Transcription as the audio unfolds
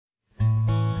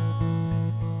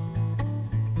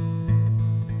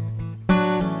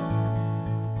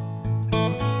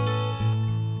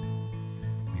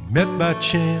met by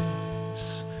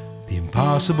chance the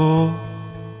impossible.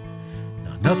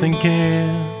 Now nothing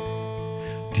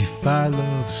can defy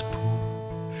love's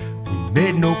pull. We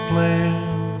made no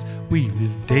plans, we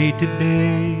lived day to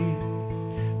day,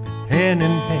 hand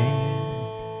in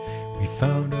hand we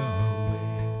found our way.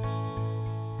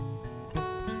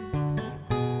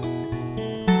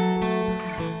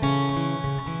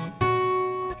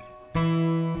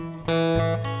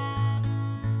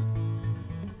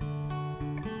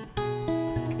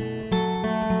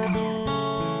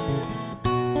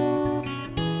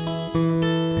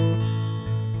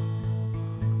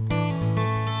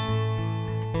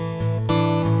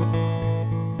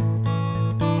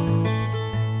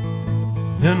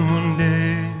 Then one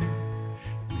day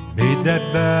we made that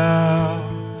vow,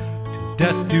 till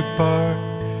death do part.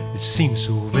 It seems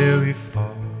so very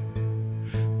far,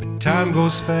 but time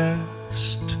goes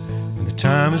fast when the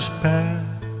time is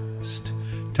past.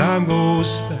 Time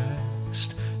goes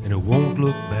fast and it won't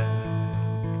look back.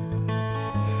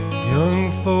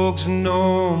 Young folks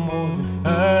know more than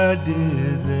I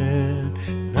did then,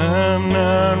 and I'm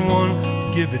not one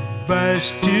to give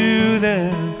advice to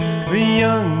them. A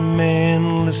young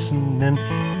man, listen and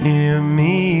hear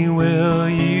me well.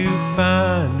 You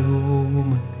find a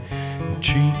woman and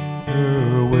treat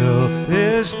her well.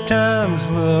 There's times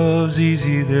love's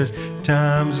easy, there's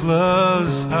times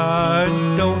love's hard.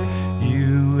 Don't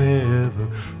you ever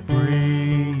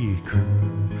break her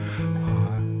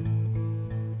heart.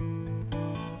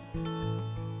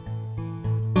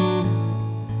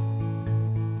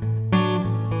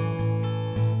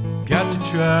 Got to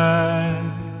try,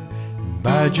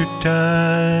 bide your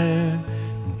time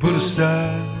and put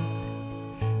aside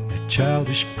that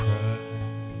childish pride.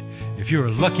 If you're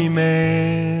a lucky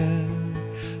man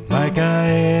like I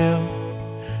am,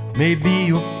 maybe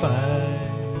you'll find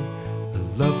a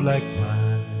love like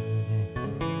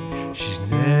mine. She's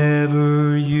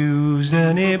never used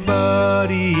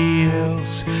anybody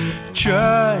else,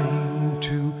 trying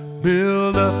to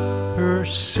build up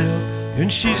herself,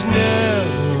 and she's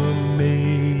never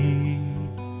made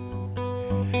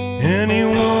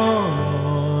anyone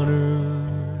on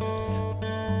earth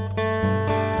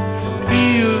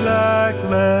feel like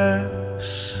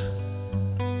less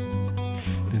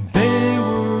than they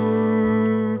were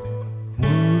worth.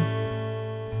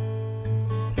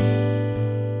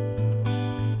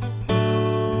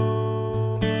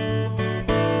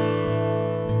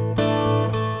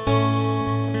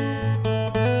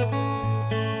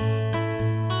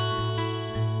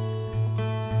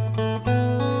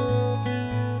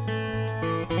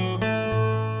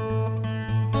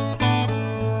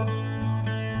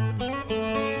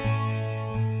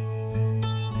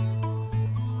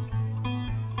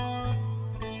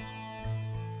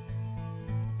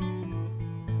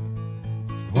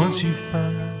 Once you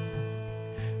find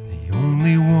the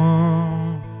only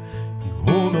one, you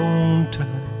hold on tight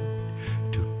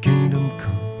till kingdom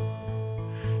come.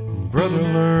 And brother,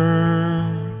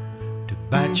 learn to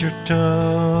bite your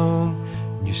tongue,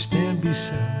 and you stand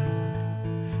beside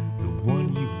the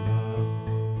one you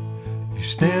love. You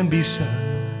stand beside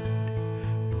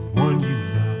the one you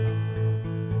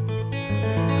love.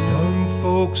 Young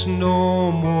folks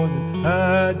know more than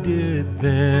I did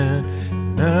then,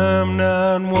 I'm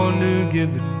not one to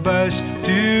give advice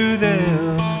to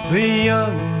them. But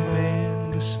young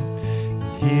man, listen and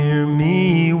hear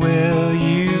me well.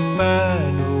 You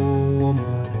find a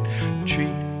woman,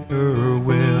 treat her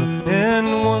well, and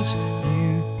once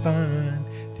you find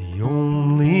the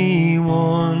only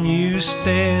one, you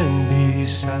stand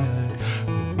beside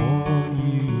the one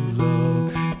you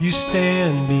love. You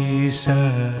stand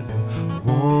beside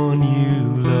the one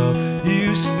you love.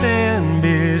 You stand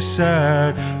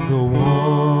beside the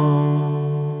one